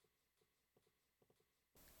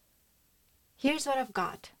Here's what I've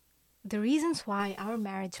got. The reasons why our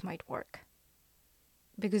marriage might work.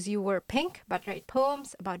 Because you wear pink but write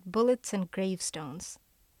poems about bullets and gravestones.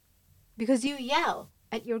 Because you yell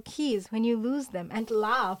at your keys when you lose them and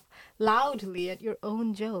laugh loudly at your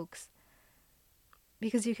own jokes.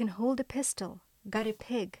 Because you can hold a pistol, gut a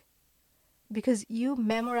pig. Because you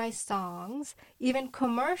memorize songs, even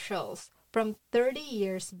commercials from 30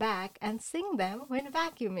 years back, and sing them when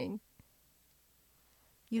vacuuming.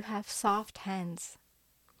 You have soft hands.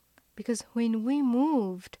 Because when we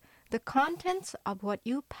moved, the contents of what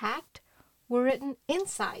you packed were written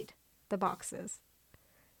inside the boxes.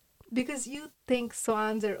 Because you think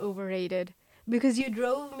swans are overrated. Because you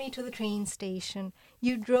drove me to the train station.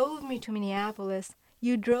 You drove me to Minneapolis.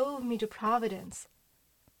 You drove me to Providence.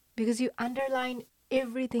 Because you underline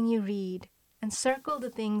everything you read and circle the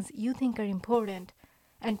things you think are important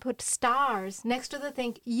and put stars next to the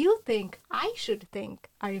thing you think I should think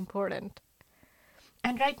are important.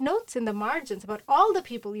 And write notes in the margins about all the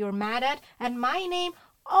people you're mad at, and my name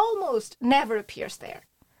almost never appears there.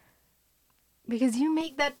 Because you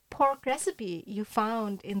make that pork recipe you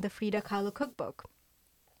found in the Frida Kahlo cookbook.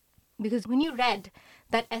 Because when you read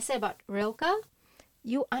that essay about Rilke,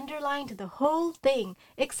 you underlined the whole thing,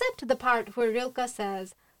 except the part where Rilke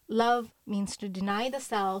says, love means to deny the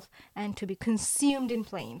self and to be consumed in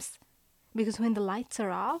flames. Because when the lights are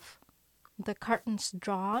off, the curtains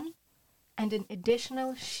drawn, and an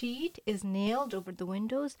additional sheet is nailed over the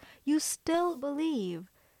windows, you still believe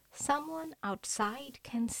someone outside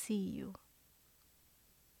can see you.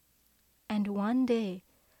 And one day,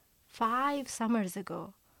 5 summers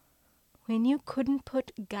ago, when you couldn't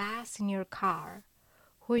put gas in your car,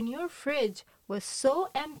 when your fridge was so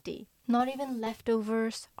empty, not even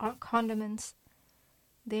leftovers or condiments,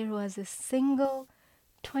 there was a single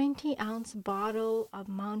 20-ounce bottle of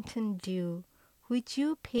Mountain Dew, which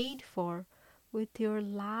you paid for with your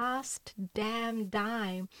last damn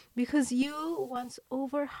dime because you once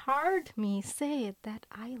overheard me say that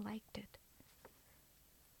I liked it.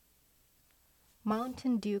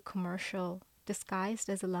 Mountain Dew commercial disguised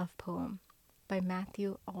as a love poem by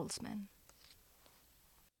Matthew Alsman.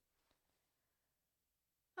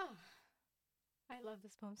 Oh, I love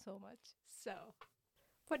this poem so much. So,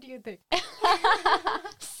 what do you think?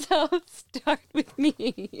 So, start with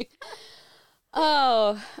me.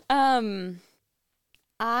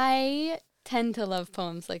 I tend to love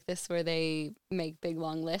poems like this where they make big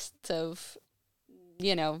long lists of,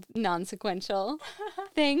 non-sequential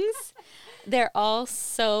things. They're all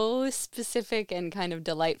so specific and kind of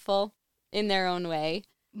delightful in their own way,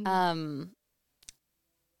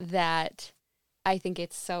 that I think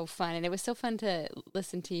it's so fun. And it was so fun to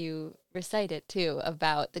listen to you recite it, too,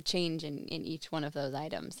 about the change in each one of those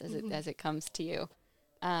items as it comes to you.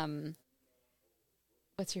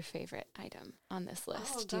 What's your favorite item on this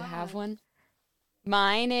list? Oh, do you have God. one?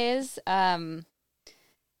 Mine is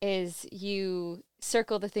you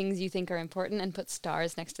circle the things you think are important and put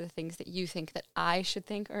stars next to the things that you think that I should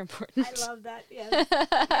think are important. I love that, yes.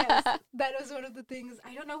 Yes, that was one of the things.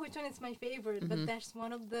 I don't know which one is my favorite, but that's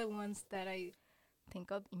one of the ones that I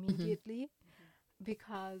think of immediately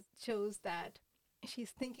because it shows that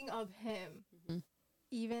she's thinking of him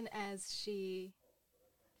even as she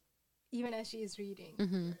is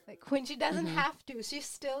reading. Like when she doesn't have to, she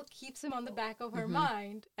still keeps him on the back of her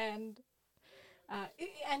mind, and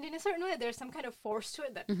in a certain way there's some kind of force to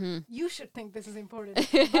it that you should think this is important,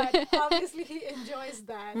 but obviously he enjoys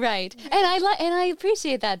that, right? And I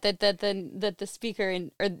appreciate that the speaker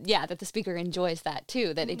that the speaker enjoys that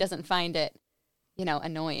too, that he doesn't find it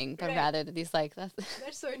annoying, but rather that he's like, that's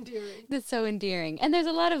so endearing. That's so endearing. And there's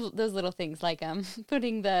a lot of those little things like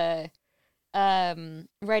putting the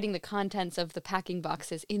writing the contents of the packing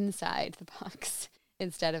boxes inside the box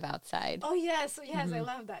instead of outside. Oh yes, I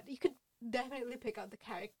love that. You could definitely pick out the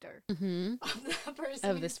character of the person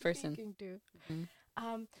of this person. Speaking to.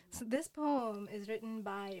 So this poem is written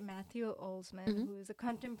by Matthew Alsman, who is a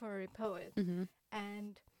contemporary poet,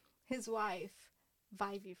 and his wife,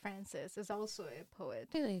 Vivi Francis, is also a poet.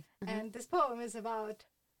 Really? And this poem is about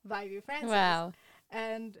Vivi Francis. Wow.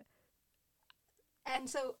 And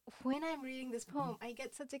so when I'm reading this poem, I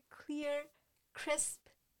get such a clear, crisp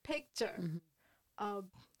picture of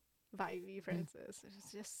Vivi Francis.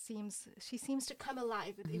 She seems to come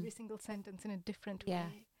alive with every single sentence in a different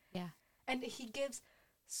way. Yeah. And he gives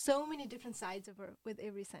so many different sides of her with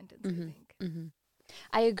every sentence, I think.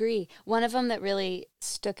 I agree. One of them that really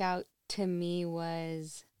stuck out to me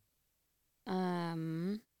was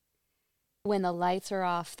when the lights are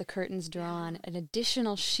off, the curtains drawn, an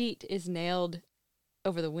additional sheet is nailed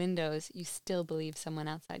over the windows, you still believe someone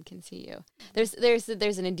outside can see you. There's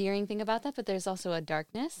an endearing thing about that, but there's also a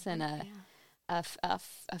darkness and a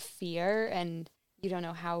fear, and you don't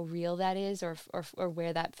know how real that is or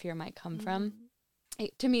where that fear might come from.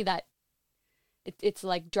 To me, that it's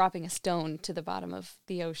like dropping a stone to the bottom of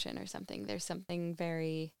the ocean or something. There's something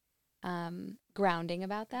very grounding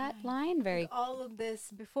about that line. Very, like all of this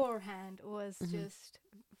beforehand was just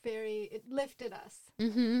very. It lifted us.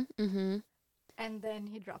 And then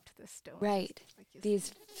he dropped the stone. Right. Like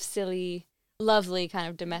these silly, lovely kind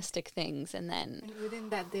of domestic things, and within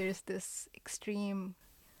that there's this extreme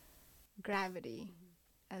gravity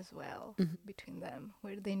as well between them,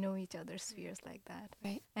 where they know each other's spheres like that.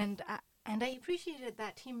 Right. And I appreciated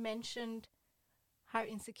that he mentioned her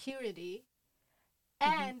insecurity,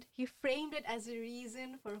 and he framed it as a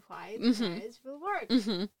reason for why the marriage will work.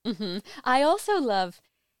 I also love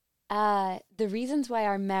the reasons why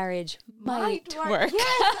our marriage might work.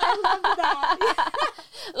 Yes, I love that.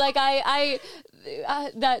 Like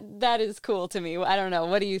that is cool to me. I don't know.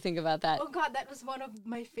 What do you think about that? Oh God, that was one of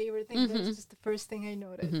my favorite things. That was just the first thing I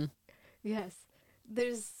noticed. Yes,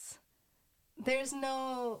 there's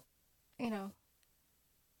no,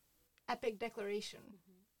 epic declaration,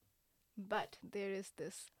 but there is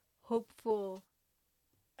this hopeful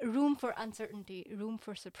room for uncertainty, room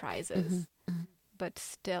for surprises, but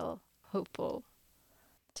still hopeful.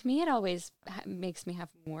 To me, it always makes me have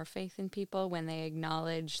more faith in people when they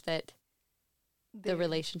acknowledge that the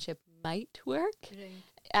relationship might work,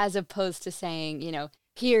 as opposed to saying,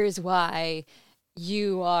 here's why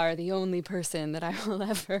you are the only person that I will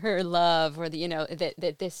ever love, or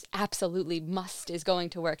that this absolutely is going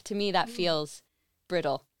to work. To me, that feels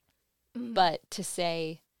brittle. But to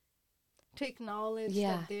acknowledge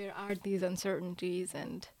that there are these uncertainties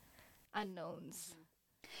and unknowns.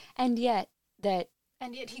 And yet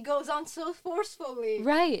he goes on so forcefully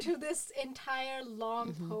to this entire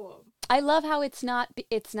long poem. I love how it's not,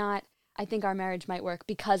 I think our marriage might work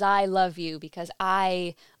because I love you, because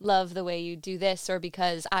I love the way you do this, or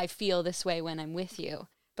because I feel this way when I'm with you.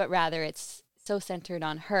 But rather it's so centered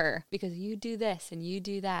on her, because you do this and you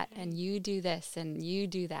do that and you do this and you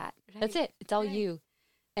do that. That's it. It's all you.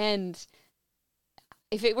 And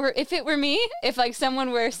if it were me, if like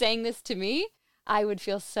someone were saying this to me, I would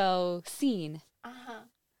feel so seen.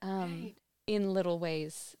 In little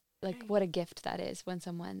ways. Like what a gift that is when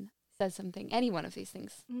someone says something, any one of these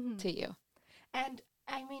things to you. And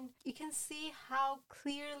I mean, you can see how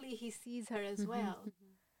clearly he sees her as well,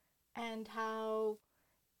 and how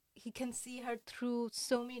he can see her through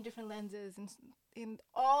so many different lenses and in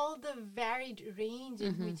all the varied range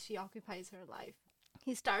in which she occupies her life.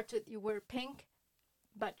 He starts with, you were pink,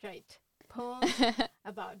 but poems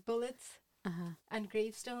about bullets and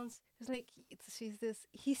gravestones. It's like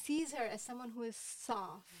he sees her as someone who is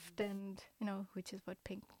soft and, which is what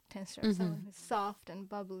pink tends to, someone who's soft and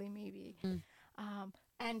bubbly maybe.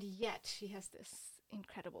 And yet she has this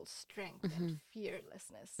incredible strength and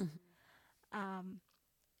fearlessness.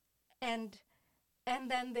 And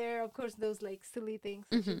then there are, of course, those like silly things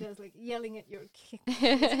that she does, like yelling at your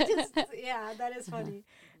kids. That is funny.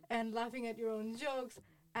 And laughing at your own jokes.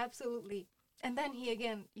 Absolutely. And then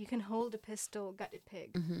you can hold a pistol, gut a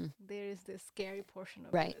pig. There is this scary portion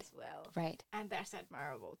of it as well. Right. And that's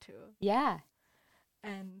admirable too. Yeah.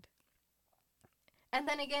 And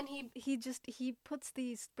then again, he puts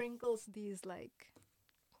these sprinkles, these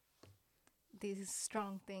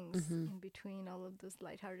strong things in between all of those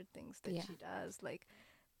lighthearted things that she does, like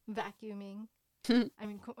vacuuming. I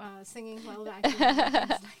mean, singing while vacuuming. Things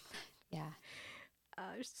like that. Yeah.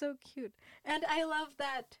 It's so cute. And I love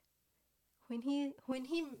that when he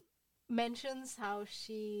mentions how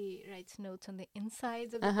she writes notes on the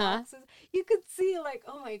insides of the boxes, you could see like,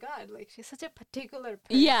 oh my God, like she's such a particular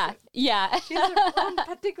person. Yeah. She has her own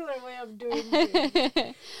particular way of doing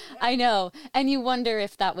things. I know. And you wonder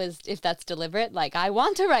if that's deliberate. Like, I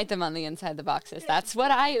want to write them on the inside of the boxes. That's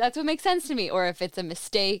what makes sense to me. Or if it's a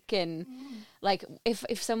mistake. And like,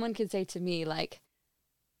 if someone could say to me, like,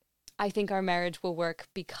 I think our marriage will work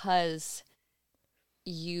because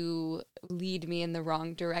you lead me in the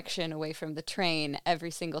wrong direction away from the train every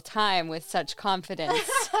single time with such confidence,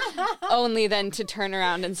 only then to turn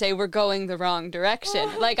around and say we're going the wrong direction.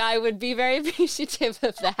 Like, I would be very appreciative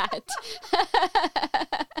of that.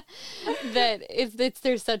 That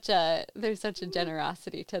there's such a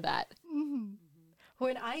generosity to that.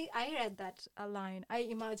 When I read that line, I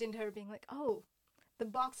imagined her being like, oh, the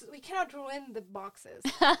boxes, we cannot ruin the boxes.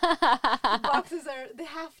 The boxes they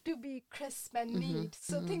have to be crisp and neat.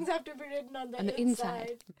 So things have to be written on the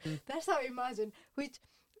inside. That's how I imagine, which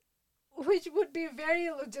would be very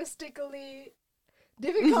logistically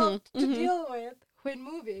difficult to deal with when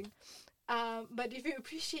moving. But if you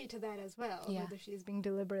appreciate that as well, Yeah. whether she's being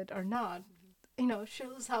deliberate or not,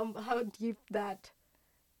 shows how deep that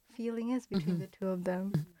feeling is between the two of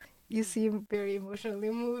them. You seem very emotionally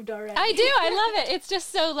moved already. I do. I love it. It's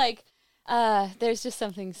just so like, there's just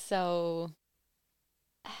something so.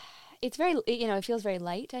 It's very, it feels very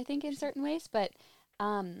light, I think, in certain ways. But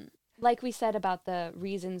like we said about the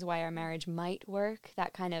reasons why our marriage might work,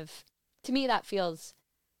 that kind of, to me, that feels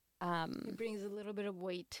It brings a little bit of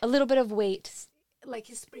weight. a little bit of weight. Like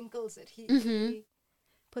he sprinkles it. He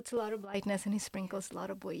puts a lot of lightness and he sprinkles a lot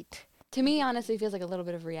of weight. To me, honestly, feels like a little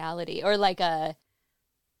bit of reality, or like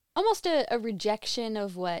almost a rejection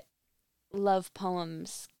of what love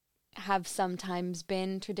poems have sometimes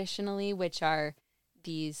been traditionally, which are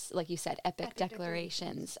these, like you said, epic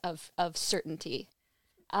declarations of certainty.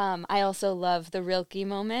 I also love the Rilke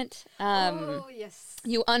moment. Oh, yes.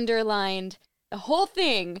 You underlined the whole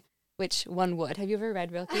thing, which one would. Have you ever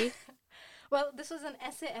read Rilke? Well, this was an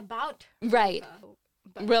essay about Right.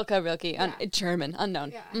 Rilke, Yeah. German,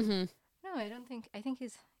 unknown. Yeah. Hmm. No, I don't think. I think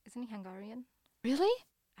isn't he Hungarian? Really?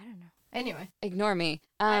 I don't know. Anyway, Ignore me.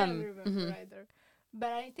 I don't remember either.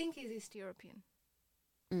 But I think he's East European.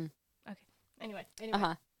 Mm. Okay. Anyway.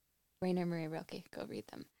 Rainer Maria Rilke. Go read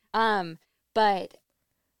them. But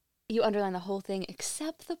you underline the whole thing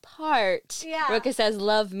except the part. Yeah. Rilke says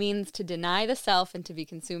love means to deny the self and to be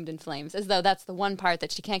consumed in flames, as though that's the one part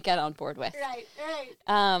that she can't get on board with. Right.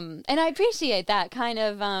 And I appreciate that kind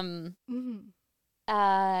of Mm-hmm.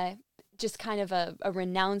 just kind of a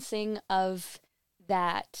renouncing of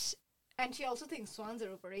that. And she also thinks swans are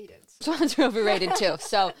overrated. Swans are overrated too.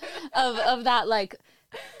 So of that like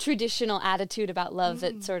traditional attitude about love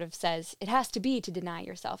that sort of says it has to be to deny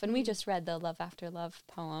yourself. And we just read the Love After Love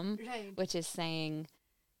poem, Right. which is saying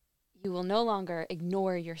you will no longer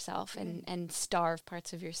ignore yourself and starve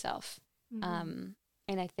parts of yourself. And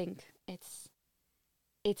I think it's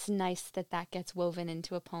nice that gets woven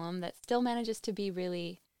into a poem that still manages to be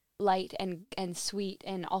really light and sweet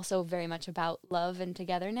and also very much about love and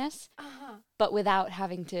togetherness, but without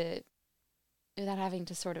having to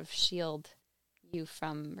sort of shield you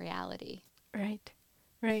from reality. Right.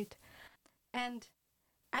 And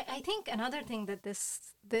I think another thing that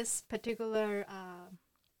this particular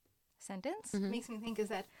sentence makes me think is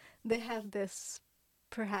that they have this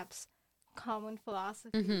perhaps common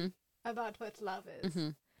philosophy about what love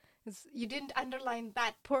is. You didn't underline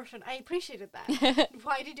that portion. I appreciated that.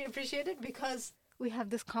 Why did you appreciate it? Because we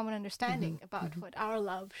have this common understanding about what our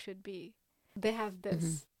love should be. They have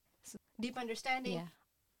this deep understanding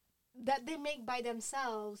that they make by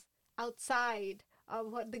themselves outside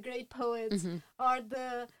of what the great poets or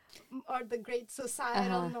the great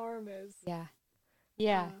societal norm is.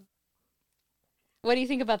 Yeah. What do you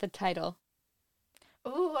think about the title?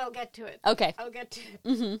 Oh, I'll get to it. Okay. I'll get to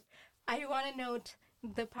it. I want to note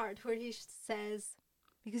the part where he says,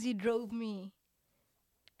 because he drove me.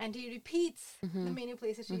 And he repeats the many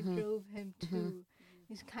places she drove him to.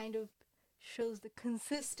 It kind of shows the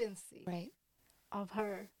consistency of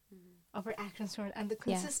her actions toward, and the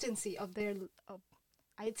consistency of their,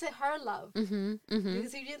 I'd say her love.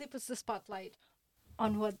 Because he really puts the spotlight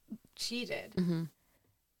on what she did.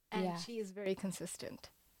 And she is very consistent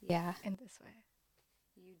in this way.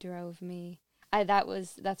 You drove me.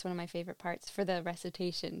 That's one of my favorite parts for the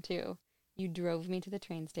recitation too. You drove me to the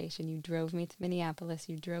train station. You drove me to Minneapolis.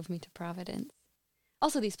 You drove me to Providence.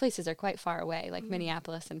 Also, these places are quite far away, like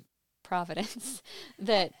Minneapolis and Providence.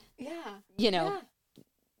 That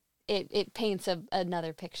it paints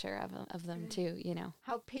another picture of them too.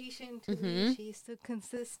 How patiently she's so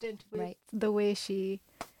consistent with the way she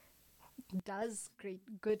does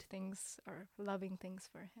good things or loving things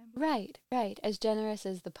for him. Right. As generous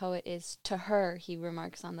as the poet is to her, he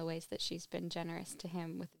remarks on the ways that she's been generous to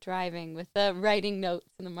him with driving, with the writing notes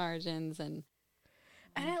in the margins. And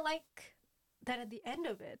I like that at the end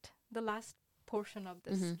of it, the last portion of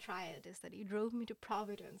this triad is that he drove me to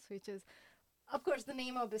Providence, which is, of course, the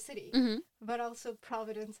name of the city, but also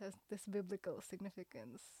Providence has this biblical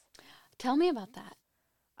significance. Tell me about that.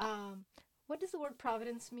 What does the word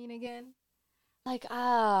providence mean again? Like,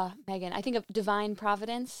 Megan, I think of divine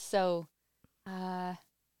providence, so...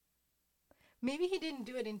 Maybe he didn't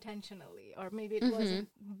do it intentionally, or maybe it wasn't,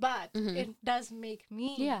 but it does make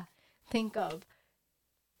me think of,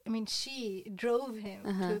 she drove him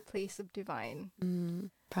to a place of divine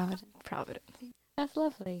providence. That's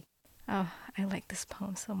lovely. Oh, I like this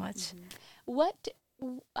poem so much. What...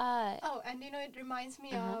 and it reminds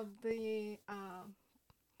me of the...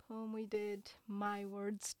 poem we did, My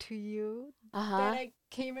Words to You, that I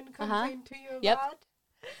came and complained to you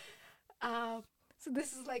about. So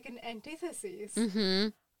this is like an antithesis Mm-hmm.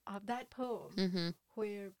 of that poem, Mm-hmm.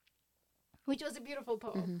 which was a beautiful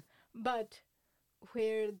poem, but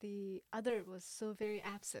where the other was so very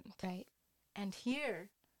absent. Right. And here,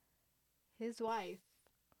 his wife,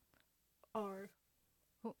 or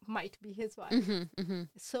who might be his wife, Mm-hmm. Mm-hmm.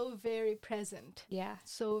 is so very present, Yeah.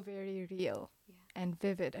 so very real and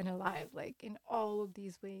vivid and alive, like in all of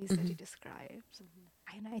these ways that he describes.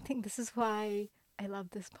 And I think this is why I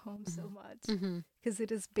love this poem so much, Mm-hmm. because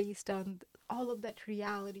it is based on all of that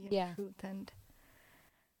reality and Yeah. truth. And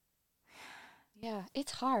Yeah.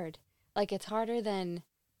 It's hard. Like, it's harder than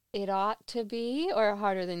it ought to be, or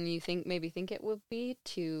harder than you think it would be,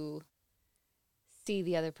 to see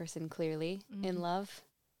the other person clearly in love.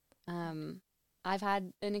 I've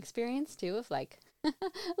had an experience too of like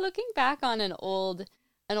looking back on an old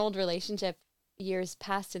relationship years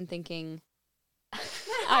past and thinking,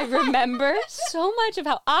 I remember so much of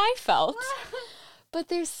how I felt, but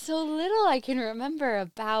there's so little I can remember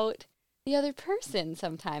about the other person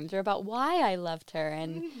sometimes, or about why I loved her,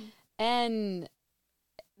 and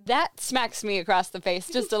that smacks me across the face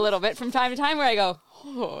just a little bit from time to time, where I go,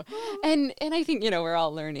 oh, and I think, we're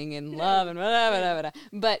all learning in love and whatever,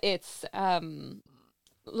 but it's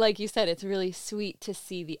like you said, it's really sweet to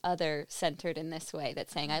see the other centered in this way,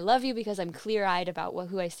 that's saying, I love you because I'm clear-eyed about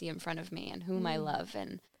who I see in front of me and whom I love,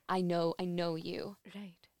 and I know you.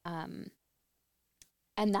 right.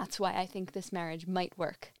 And that's why I think this marriage might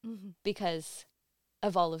work, because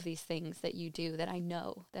of all of these things that you do, that I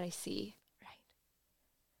know, that I see. Right.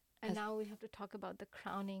 And now we have to talk about the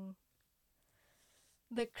crowning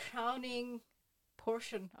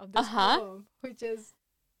portion of this poem, which is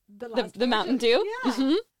the last the Mountain Dew. Yeah.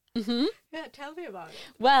 Mm-hmm. Mm-hmm. Yeah, tell me about it.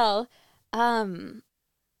 Well,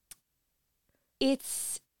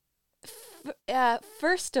 it's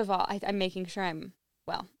first of all, I'm making sure I'm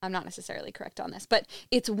not necessarily correct on this, but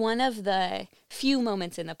it's one of the few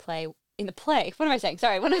moments in the play. What am I saying?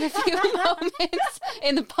 Sorry, one of the few moments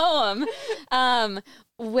in the poem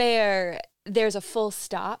where there's a full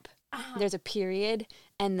stop, there's a period,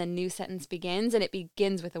 and the new sentence begins, and it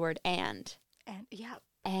begins with the word "and." And yeah.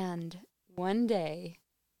 And one day,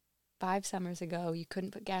 5 summers ago, you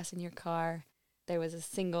couldn't put gas in your car. There was a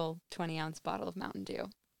single 20-ounce bottle of Mountain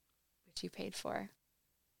Dew, which you paid for.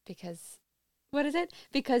 Because, what is it?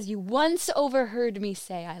 Because you once overheard me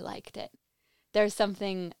say I liked it. There's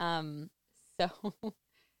something so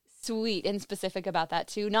sweet and specific about that,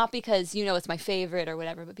 too. Not because, it's my favorite or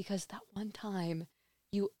whatever, but because that one time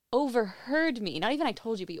you overheard me. Not even I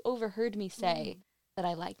told you, but you overheard me say that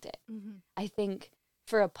I liked it. Mm-hmm. I think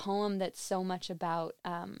for a poem that's so much about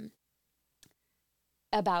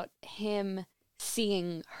him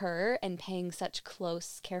seeing her and paying such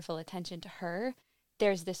close, careful attention to her,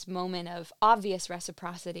 there's this moment of obvious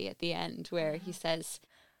reciprocity at the end where he says,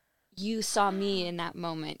 you saw me in that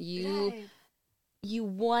moment. You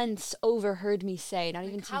once overheard me say, not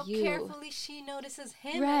even to how you. How carefully she notices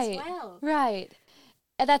him right, as well. Right.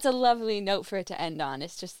 And that's a lovely note for it to end on.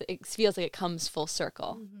 It's just, it feels like it comes full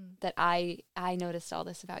circle. That I noticed all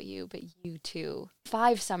this about you, but you too.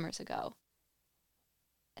 5 summers ago,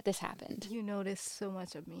 this happened. You noticed so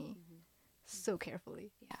much of me so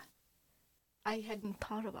carefully. Yeah. I hadn't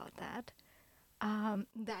thought about that,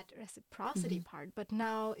 that reciprocity part, but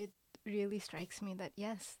now it really strikes me that,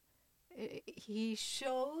 yes, he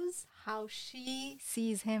shows how she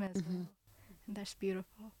sees him as well. And that's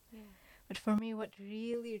beautiful. Yeah. But for me, what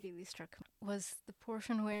really, really struck me was the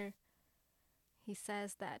portion where he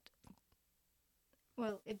says that,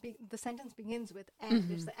 the sentence begins with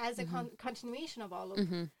 "and," as a continuation of all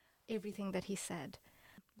of everything that he said.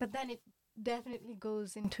 But then it definitely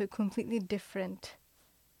goes into a completely different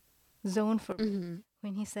zone for me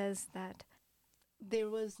when he says that there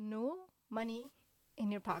was no money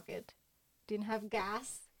in your pocket, didn't have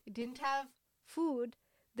gas, didn't have food,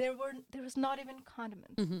 there was not even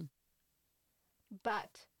condiments.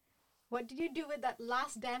 But what did you do with that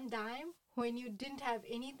last damn dime when you didn't have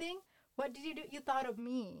anything? What did you do? You thought of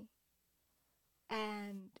me.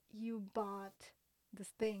 And you bought this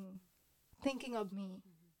thing thinking of me.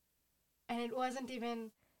 And it wasn't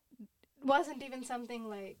even something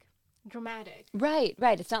like dramatic. Right.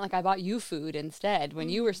 It's not like I bought you food instead when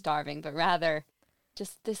you were starving, but rather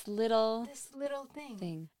just this little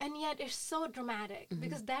thing. And yet it's so dramatic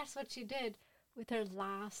because that's what she did with her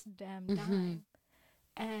last damn dime.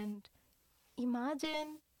 And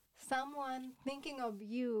imagine someone thinking of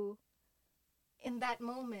you in that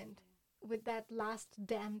moment with that last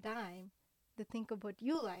damn dime. They think of what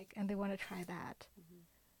you like and they want to try that.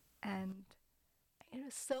 And it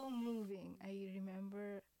was so moving. I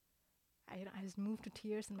remember I was moved to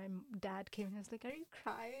tears, and my dad came and was like, "Are you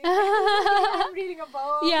crying? I'm reading a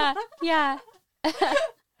poem." Yeah, yeah.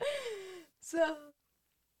 So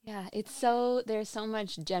Yeah, there's so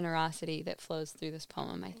much generosity that flows through this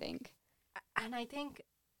poem, I think. and I think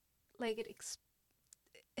like it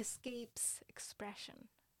escapes expression.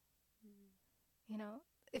 You know,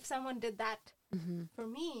 if someone did that for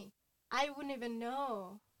me, I wouldn't even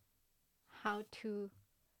know how to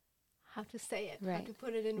say it, how to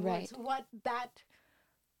put it in words. What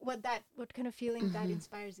kind of feeling that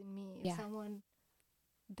inspires in me. If someone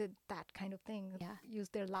did that kind of thing, use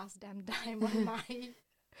their last damn dime on my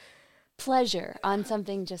pleasure, on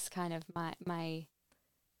something just kind of my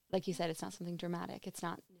like you said, it's not something dramatic, it's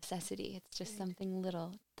not necessity, it's just something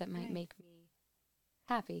little that might make me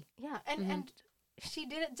happy. Yeah, and she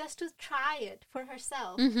did it just to try it for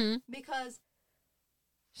herself because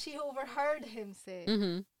she overheard him say,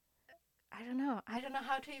 I don't know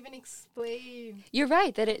how to even explain. You're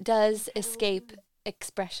right that it does escape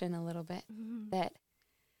expression a little bit. That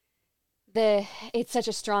it's such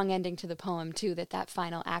a strong ending to the poem too, that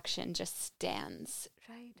final action just stands.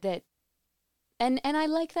 Right. That and I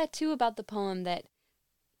like that too about the poem, that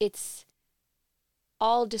it's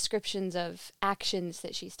all descriptions of actions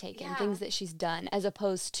that she's taken, things that she's done, as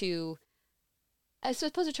opposed to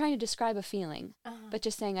trying to describe a feeling, but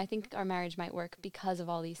just saying, I think our marriage might work because of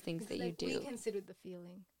all these things that you do. We consider the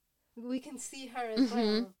feeling. We can see her as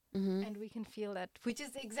well, and we can feel that, which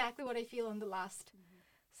is exactly what I feel on the last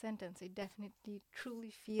sentence. I definitely, truly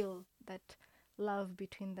feel that love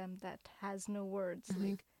between them that has no words.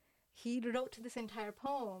 Like, he wrote this entire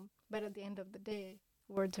poem, but at the end of the day,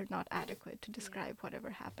 words are not adequate to describe whatever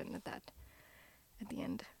happened at the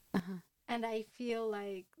end. And I feel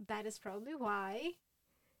like that is probably why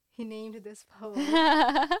he named this poem in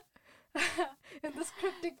this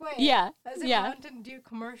cryptic way. Yeah. As a Mountain Dew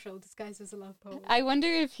commercial disguised as a love poem. I wonder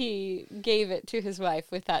if he gave it to his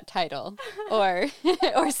wife with that title or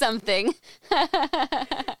something.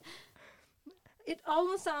 It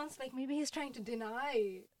almost sounds like maybe he's trying to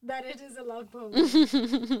deny that it is a love poem,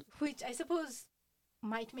 which I suppose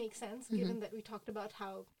might make sense given that we talked about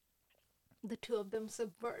how the two of them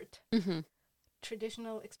subvert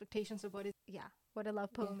traditional expectations of what a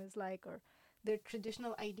love poem is like, or their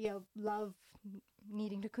traditional idea of love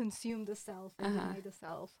needing to consume the self and deny the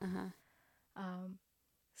self.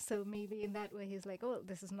 So maybe in that way he's like, oh,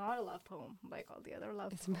 this is not a love poem like all the other love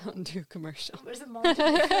poems. It's a Mountain Dew commercial. There's a Mountain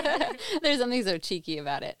Dew. There's something so cheeky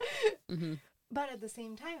about it. But at the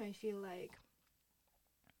same time, I feel like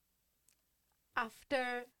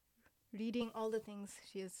after reading all the things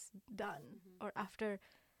she has done, or after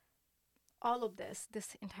all of this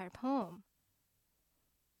entire poem,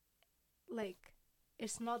 like,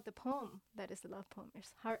 it's not the poem that is the love poem,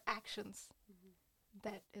 it's her actions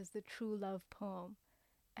that is the true love poem.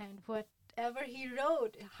 And whatever he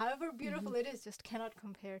wrote, however beautiful it is, just cannot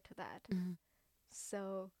compare to that.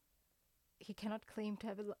 So he cannot claim to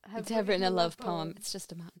have written a love poem. It's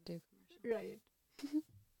just a Mountain Dew commercial. Right.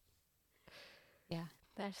 Yeah.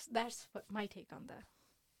 That's what my take on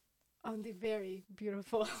the very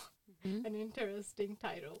beautiful and interesting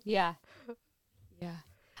title. Yeah. Yeah.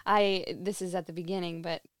 This is at the beginning,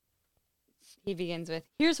 but he begins with,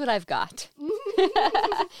 here's what I've got.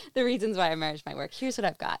 The reasons why our marriage might work. Here's what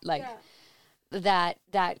I've got. Like that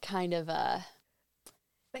kind of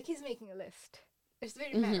like he's making a list. It's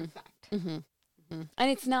very matter of fact. And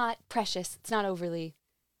it's not precious. It's not overly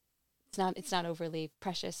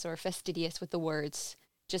precious or fastidious with the words.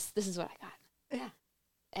 Just, this is what I got. Yeah.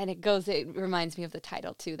 And it reminds me of the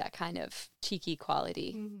title too, that kind of cheeky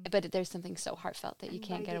quality. But there's something so heartfelt that you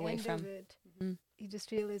can't get away from. You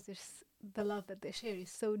just realize the love that they share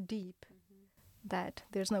is so deep that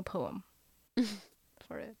there's no poem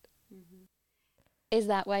for it. Is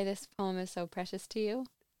that why this poem is so precious to you?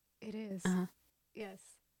 It is. Yes.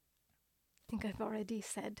 I think I've already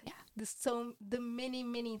said the many,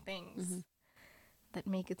 many things that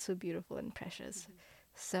make it so beautiful and precious.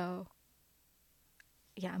 So,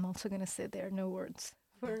 yeah, I'm also going to say there are no words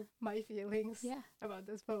for my feelings about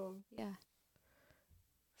this poem. Yeah.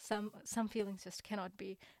 Some feelings just cannot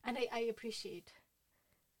be. And I appreciate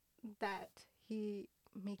that he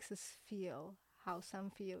makes us feel how some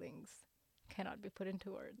feelings cannot be put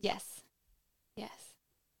into words. Yes. Yes.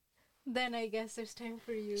 Then I guess there's time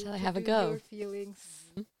for you Shall to I have a do go? Your feelings.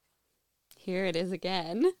 Here it is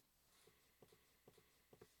again.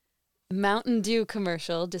 Mountain Dew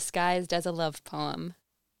commercial disguised as a love poem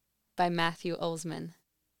by Matthew Olsman.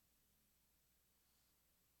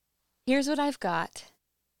 Here's what I've got.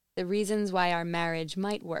 The reasons why our marriage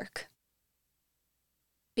might work.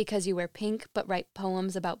 Because you wear pink but write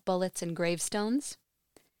poems about bullets and gravestones?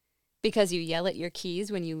 Because you yell at your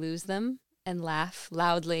keys when you lose them and laugh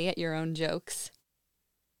loudly at your own jokes?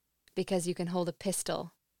 Because you can hold a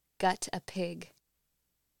pistol, gut a pig?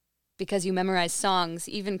 Because you memorize songs,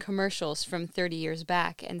 even commercials from 30 years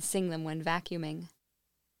back, and sing them when vacuuming?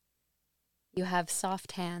 You have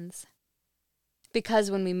soft hands. Because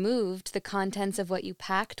when we moved, the contents of what you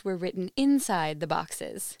packed were written inside the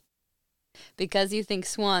boxes. Because you think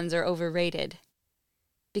swans are overrated.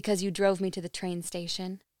 Because you drove me to the train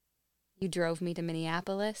station. You drove me to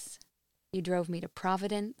Minneapolis. You drove me to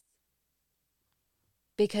Providence.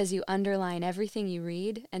 Because you underline everything you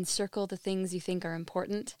read and circle the things you think are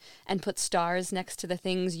important and put stars next to the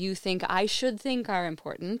things you think I should think are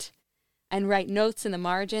important and write notes in the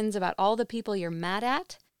margins about all the people you're mad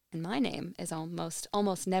at, and my name is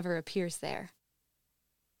almost never appears there.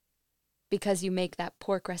 Because you make that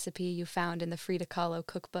pork recipe you found in the Frida Kahlo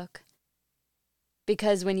cookbook.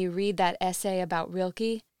 Because when you read that essay about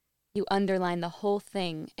Rilke, you underline the whole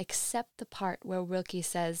thing except the part where Rilke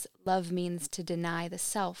says love means to deny the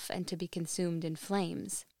self and to be consumed in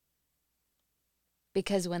flames.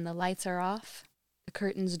 Because when the lights are off, the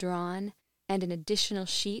curtains drawn, and an additional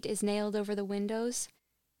sheet is nailed over the windows,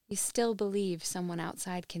 you still believe someone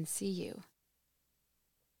outside can see you.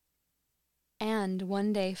 And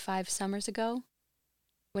one day 5 summers ago,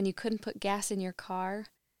 when you couldn't put gas in your car,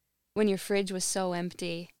 when your fridge was so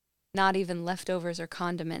empty, not even leftovers or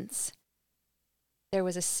condiments, there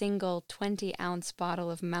was a single 20-ounce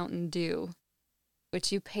bottle of Mountain Dew,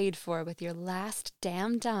 which you paid for with your last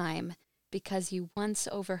damn dime because you once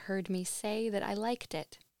overheard me say that I liked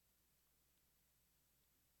it.